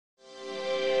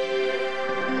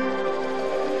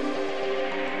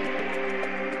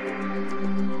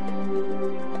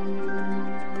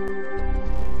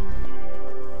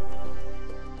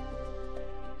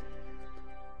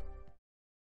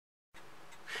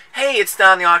Hey, it's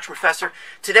Don the Auction Professor.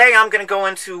 Today I'm going to go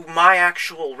into my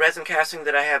actual resin casting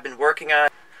that I have been working on.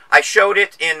 I showed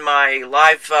it in my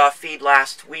live feed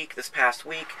this past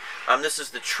week. This is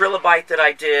the Trilobite that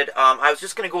I did. I was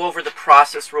just going to go over the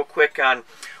process real quick on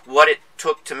what it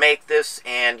took to make this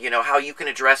and, how you can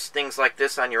address things like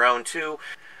this on your own too.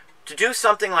 To do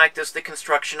something like this, the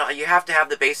construction, you have to have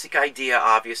the basic idea,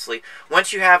 obviously.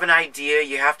 Once you have an idea,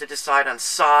 you have to decide on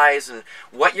size and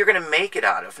what you're going to make it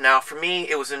out of. Now, for me,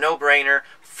 it was a no-brainer.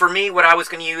 For me, what I was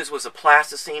going to use was a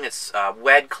plasticine. It's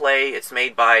wed clay. It's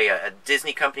made by a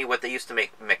Disney company, what they used to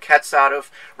make maquettes out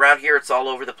of. Around here, it's all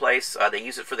over the place. They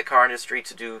use it for the car industry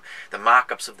to do the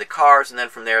mock-ups of the cars, and then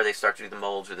from there, they start to do the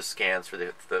molds or the scans for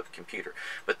the computer.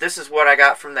 But this is what I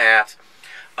got from that.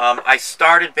 I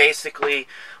started basically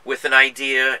with an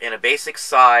idea in a basic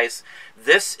size.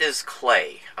 This is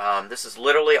clay. This is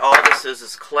literally all this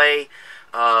is clay.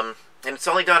 And it's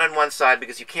only done on one side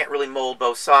because you can't really mold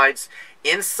both sides.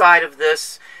 Inside of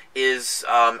this is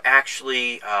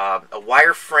actually a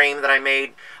wire frame that I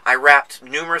made. I wrapped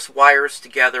numerous wires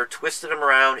together, twisted them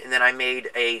around, and then I made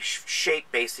a shape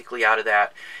basically out of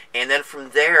that. And then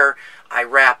from there, I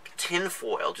wrapped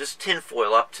tinfoil, just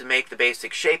tinfoil up to make the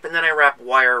basic shape, and then I wrapped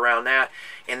wire around that,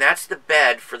 and that's the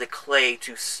bed for the clay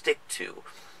to stick to.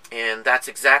 And that's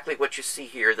exactly what you see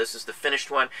here. This is the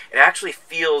finished one. It actually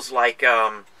feels like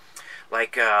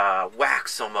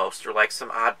wax almost, or like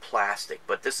some odd plastic,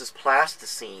 but this is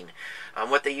plasticine,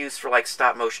 what they use for like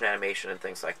stop motion animation and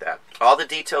things like that. All the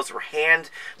details were hand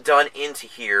done into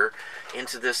here,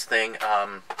 into this thing.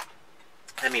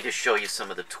 Let me just show you some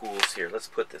of the tools here. Let's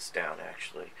put this down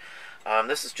actually.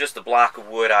 This is just a block of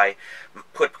wood I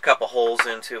put a couple holes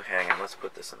into. Hang on, let's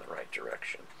put this in the right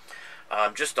direction.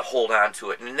 Just to hold on to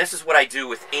it. And this is what I do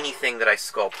with anything that I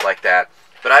sculpt like that.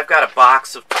 But I've got a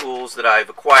box of tools that I've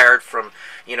acquired from,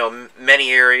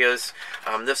 many areas.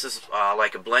 This is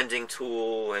like a blending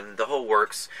tool and the whole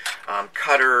works.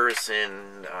 Cutters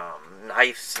and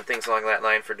knives and things along that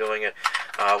line for doing it.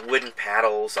 Wooden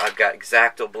paddles. I've got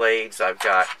X-Acto blades. I've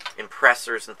got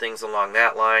impressors and things along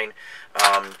that line.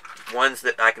 Ones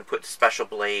that I can put special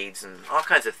blades and all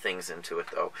kinds of things into it,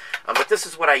 though. But this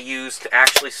is what I use to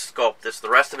actually sculpt this. The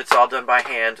rest of it's all done by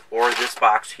hand, or this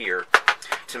box here,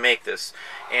 to make this.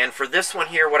 And for this one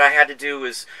here, what I had to do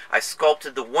is I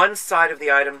sculpted the one side of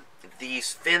the item.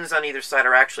 These fins on either side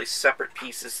are actually separate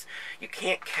pieces. You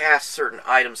can't cast certain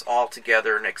items all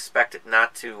together and expect it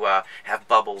not to have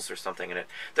bubbles or something in it.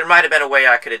 There might have been a way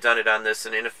I could have done it on this,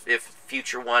 and if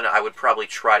future one, I would probably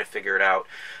try to figure it out.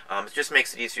 It just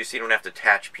makes it easier so you don't have to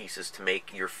attach pieces to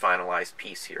make your finalized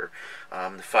piece here.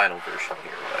 The final version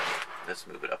here. Let's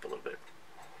move it up a little bit.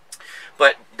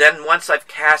 But then once I've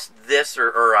cast this,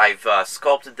 or I've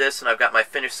sculpted this, and I've got my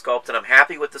finished sculpt, and I'm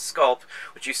happy with the sculpt,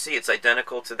 which you see it's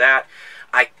identical to that,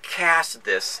 I cast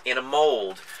this in a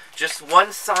mold, just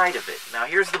one side of it. Now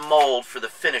here's the mold for the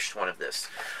finished one of this.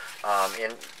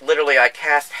 And literally I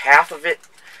cast half of it,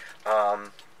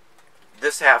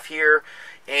 this half here,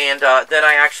 and then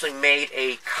I actually made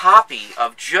a copy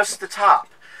of just the top.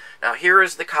 Now here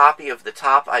is the copy of the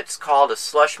top. It's called a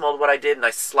slush mold, what I did, and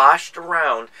I sloshed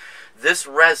around this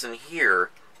resin here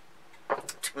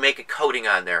to make a coating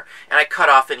on there, and I cut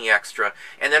off any extra,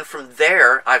 and then from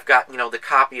there I've got the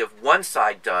copy of one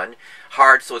side done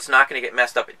hard, so it's not going to get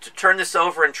messed up. To turn this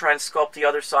over and try and sculpt the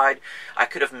other side, I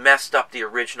could have messed up the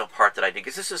original part that I did,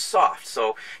 because this is soft,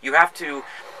 so you have to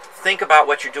think about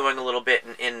what you're doing a little bit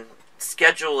and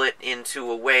schedule it into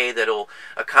a way that'll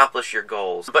accomplish your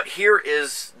goals. But here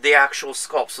is the actual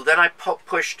sculpt. So then I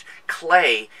pushed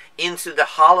clay into the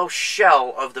hollow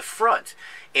shell of the front,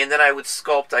 and then I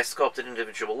sculpted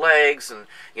individual legs and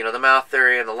the mouth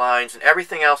area and the lines, and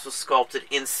everything else was sculpted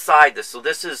inside this. So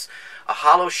this is a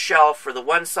hollow shell for the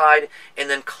one side, and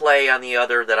then clay on the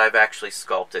other that I've actually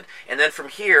sculpted. And then from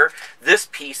here, this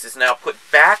piece is now put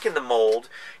back in the mold,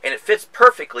 and it fits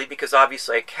perfectly because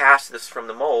obviously I cast this from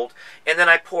the mold, and then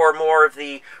I pour more of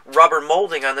the rubber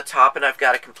molding on the top, and I've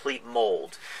got a complete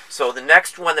mold. So the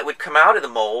next one that would come out of the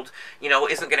mold,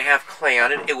 isn't going to have clay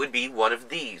on it. It would be one of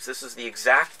these. This is the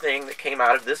exact thing that came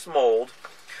out of this mold.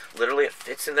 Literally, it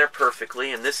fits in there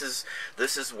perfectly, and this is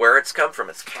where it's come from.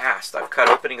 It's cast. I've cut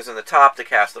openings in the top to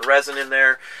cast the resin in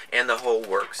there, and the whole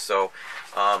works. So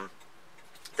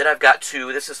then I've got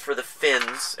two. This is for the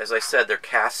fins. As I said, they're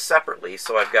cast separately.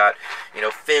 So I've got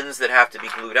fins that have to be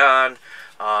glued on,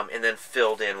 and then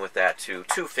filled in with that too.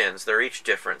 Two fins. They're each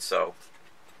different. So,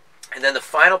 and then the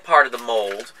final part of the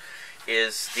mold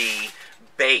is the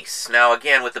base. Now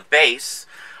again, with the base,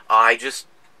 I just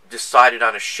decided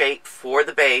on a shape for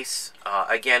the base.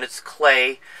 Again, it's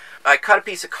clay. I cut a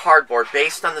piece of cardboard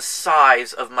based on the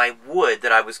size of my wood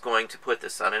that I was going to put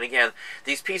this on. And again,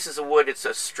 these pieces of wood, it's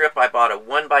a strip. I bought a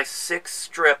 1x6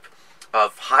 strip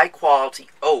of high quality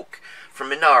oak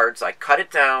from Menards. I cut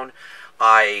it down,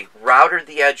 I routed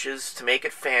the edges to make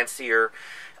it fancier,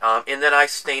 and then I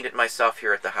stained it myself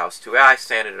here at the house too. I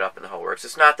sanded it up in the whole works.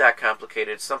 It's not that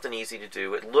complicated. It's something easy to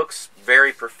do. It looks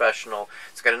very professional.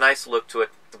 It's got a nice look to it.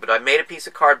 But I made a piece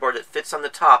of cardboard that fits on the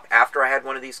top after I had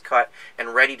one of these cut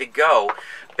and ready to go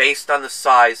based on the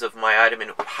size of my item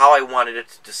and how I wanted it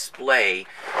to display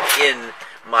in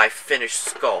my finished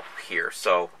sculpt here.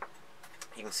 So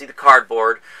you can see the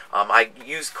cardboard. I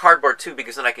use cardboard too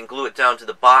because then I can glue it down to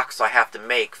the box I have to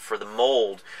make for the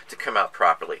mold to come out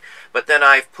properly. But then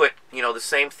I've put, the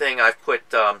same thing. I've put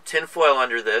tin foil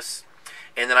under this,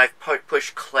 and then I've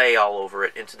pushed clay all over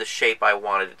it into the shape I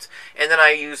wanted it. And then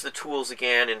I used the tools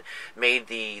again and made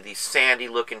the sandy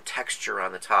looking texture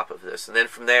on the top of this. And then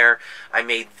from there, I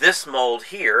made this mold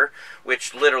here,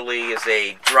 which literally is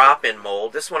a drop-in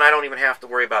mold. This one I don't even have to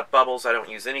worry about bubbles. I don't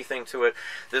use anything to it.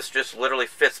 This just literally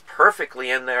fits perfectly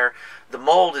in there. The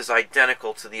mold is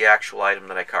identical to the actual item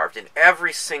that I carved in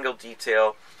every single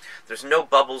detail. There's no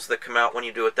bubbles that come out when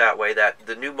you do it that way.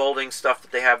 The new molding stuff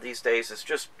that they have these days is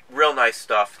just real nice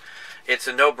stuff. It's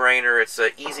a no-brainer. It's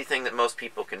an easy thing that most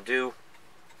people can do.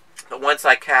 But once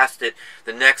I cast it,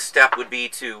 the next step would be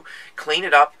to clean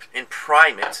it up and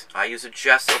prime it. I use a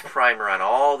gesso primer on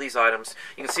all these items.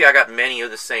 You can see I got many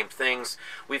of the same things.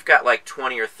 We've got like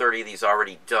 20 or 30 of these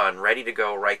already done, ready to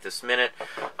go right this minute.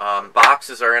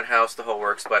 Boxes are in-house, the whole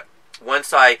works, but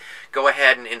once I go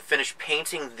ahead and finish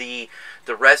painting the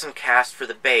resin cast for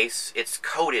the base, it's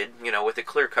coated, with a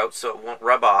clear coat so it won't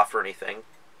rub off or anything.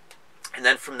 And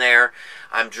then from there,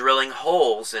 I'm drilling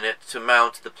holes in it to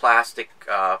mount the plastic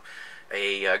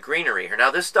greenery here. Now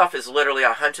this stuff is literally,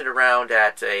 I hunted around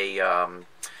at a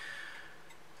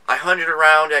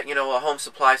home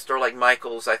supply store like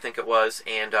Michael's, I think it was,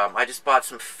 and I just bought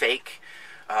some fake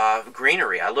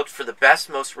greenery. I looked for the best,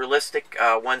 most realistic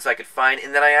ones I could find,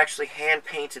 and then I actually hand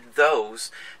painted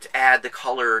those to add the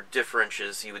color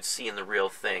differences you would see in the real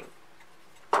thing.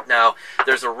 Now,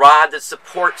 there's a rod that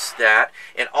supports that,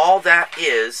 and all that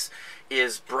is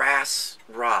brass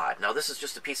rod. Now, this is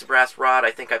just a piece of brass rod.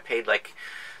 I think I paid like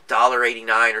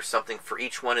 $1.89 or something for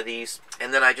each one of these,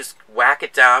 and then I just whack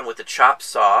it down with a chop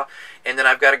saw, and then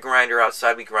I've got a grinder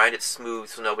outside. We grind it smooth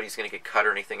so nobody's going to get cut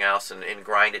or anything else, and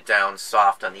grind it down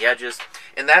soft on the edges.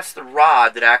 And that's the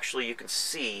rod that actually you can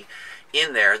see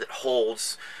in there that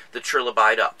holds the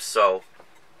Trilobite up. So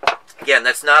again,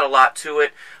 that's not a lot to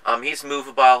it. He's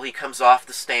movable. He comes off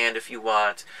the stand if you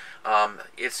want.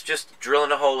 It's just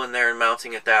drilling a hole in there and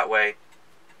mounting it that way.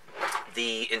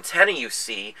 The antennae you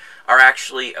see are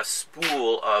actually a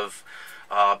spool of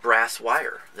brass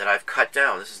wire that I've cut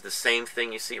down. This is the same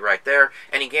thing you see right there.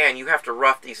 And again, you have to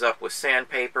rough these up with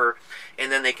sandpaper,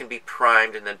 and then they can be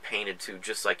primed and then painted too,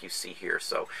 just like you see here.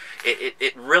 So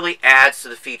it really adds to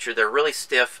the feature. They're really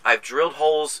stiff. I've drilled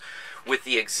holes with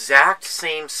the exact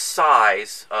same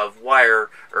size of wire,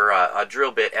 or a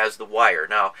drill bit, as the wire.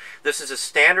 Now, this is a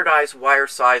standardized wire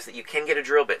size that you can get a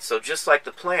drill bit. So just like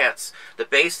the plants, the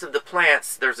base of the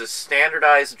plants, there's a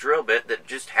standardized drill bit that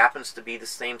just happens to be the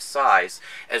same size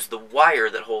as the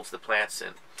wire that holds the plants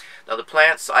in. Now the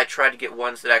plants, I tried to get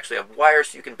ones that actually have wires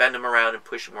so you can bend them around and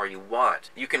push them where you want.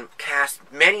 You can cast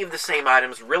many of the same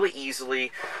items really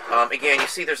easily. Again, you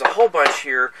see there's a whole bunch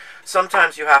here.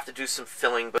 Sometimes you have to do some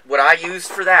filling, but what I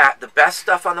used for that, the best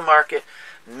stuff on the market,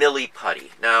 Milli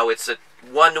Putty. Now it's a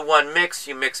 1-to-1 mix.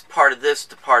 You mix part of this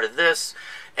to part of this,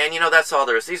 and that's all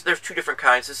there is. There's two different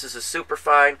kinds. This is a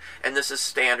superfine, and this is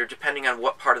standard, depending on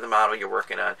what part of the model you're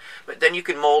working on. But then you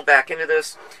can mold back into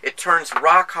this. It turns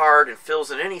rock hard and fills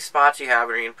in any spots you have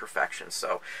or any imperfections.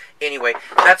 So anyway,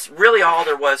 that's really all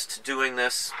there was to doing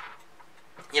this.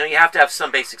 You have to have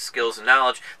some basic skills and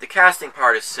knowledge. The casting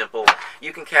part is simple.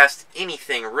 You can cast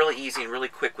anything really easy and really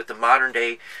quick with the modern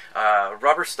day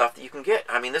rubber stuff that you can get.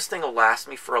 I mean, this thing will last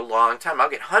me for a long time. I'll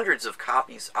get hundreds of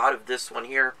copies out of this one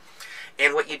here.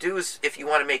 And what you do is, if you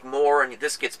want to make more and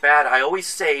this gets bad, I always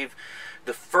save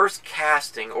the first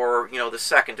casting, or the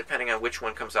second, depending on which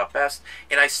one comes out best,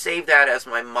 and I save that as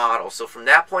my model. So from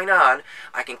that point on,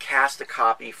 I can cast a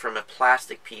copy from a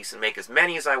plastic piece and make as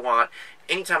many as I want.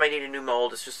 Anytime I need a new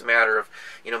mold, it's just a matter of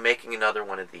making another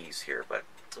one of these here. But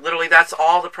literally, that's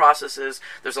all the process is.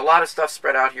 There's a lot of stuff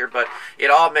spread out here, but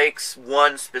it all makes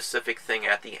one specific thing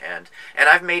at the end. And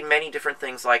I've made many different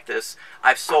things like this.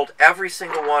 I've sold every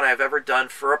single one I've ever done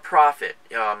for a profit.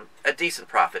 a decent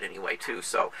profit anyway too.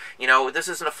 So this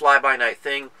isn't a fly-by-night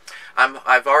thing.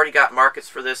 I've already got markets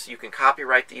for this. You can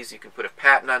copyright these. You can put a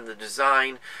patent on the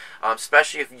design,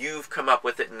 especially if you've come up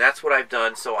with it, and that's what I've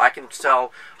done. So I can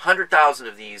sell 100,000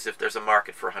 of these if there's a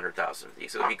market for 100,000 of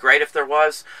these. It would be great if there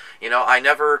was. I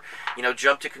never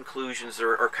jump to conclusions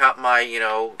or count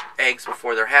my eggs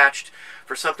before they're hatched.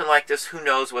 For something like this, who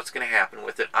knows what's going to happen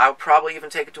with it. I'll probably even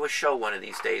take it to a show one of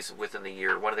these days within the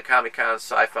year. One of the Comic Cons,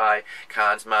 Sci-Fi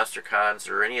Cons, Monster Cons,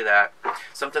 or any of that.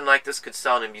 Something like this could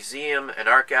sell in a museum, an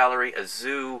art gallery, a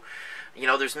zoo.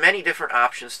 There's many different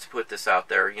options to put this out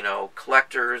there.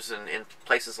 Collectors and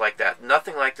places like that.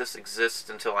 Nothing like this exists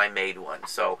until I made one.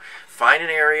 So find an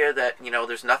area that,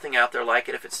 there's nothing out there like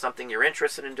it if it's something you're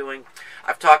interested in doing.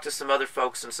 I've talked to some other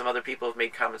folks, and some other people have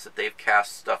made comments that they've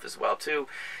cast stuff as well too.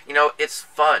 It's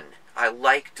fun. I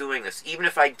like doing this. Even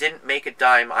if I didn't make a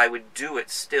dime, I would do it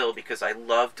still because I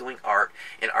love doing art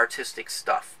and artistic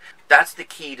stuff. That's the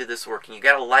key to this working. You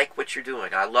got to like what you're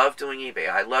doing. I love doing eBay.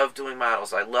 I love doing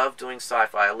models. I love doing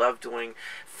sci-fi. I love doing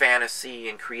fantasy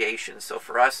and creation. So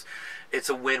for us, it's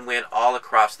a win-win all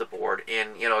across the board.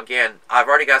 And, again, I've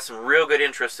already got some real good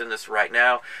interest in this right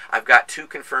now. I've got 2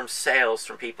 confirmed sales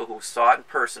from people who saw it in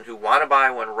person who want to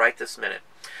buy one right this minute.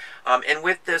 And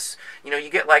with this, you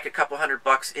get like a couple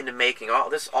 $100 into making all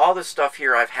this stuff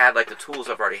here. I've had like the tools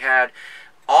I've already had.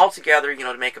 All together,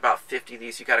 to make about 50 of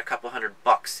these, you got a couple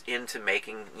 $100 into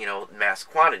making, mass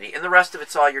quantity, and the rest of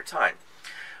it's all your time.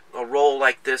 A roll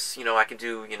like this, I can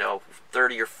do,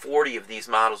 30 or 40 of these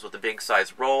models with a big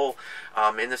size roll,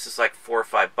 and this is like $4 or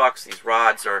 $5. These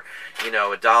rods are,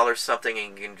 $1 something,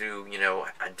 and you can do,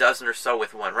 a dozen or so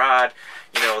with one rod.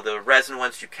 The resin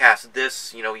ones, you cast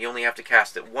this, you only have to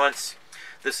cast it once.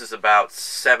 This is about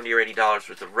 $70 or $80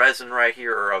 worth of resin right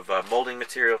here, or of molding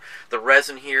material. The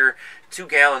resin here, 2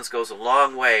 gallons goes a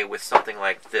long way with something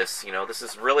like this. This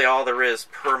is really all there is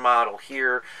per model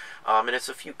here. And it's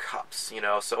a few cups,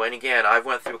 So, and again, I've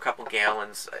went through a couple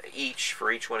gallons each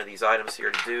for each one of these items here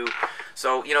to do.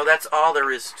 So, that's all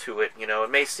there is to it.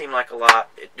 It may seem like a lot.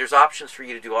 There's options for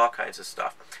you to do all kinds of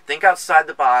stuff. Think outside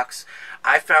the box.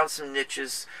 I found some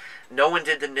niches. No one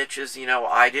did the niches,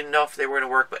 I didn't know if they were going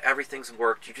to work, but everything's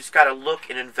worked. You just got to look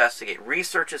and investigate.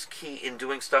 Research is key in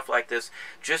doing stuff like this,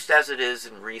 just as it is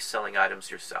in reselling items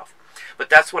yourself. But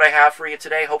that's what I have for you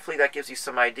today. Hopefully that gives you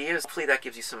some ideas.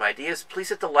 Please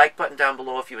hit the like button down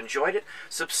below if you enjoyed it.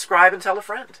 Subscribe and tell a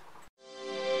friend.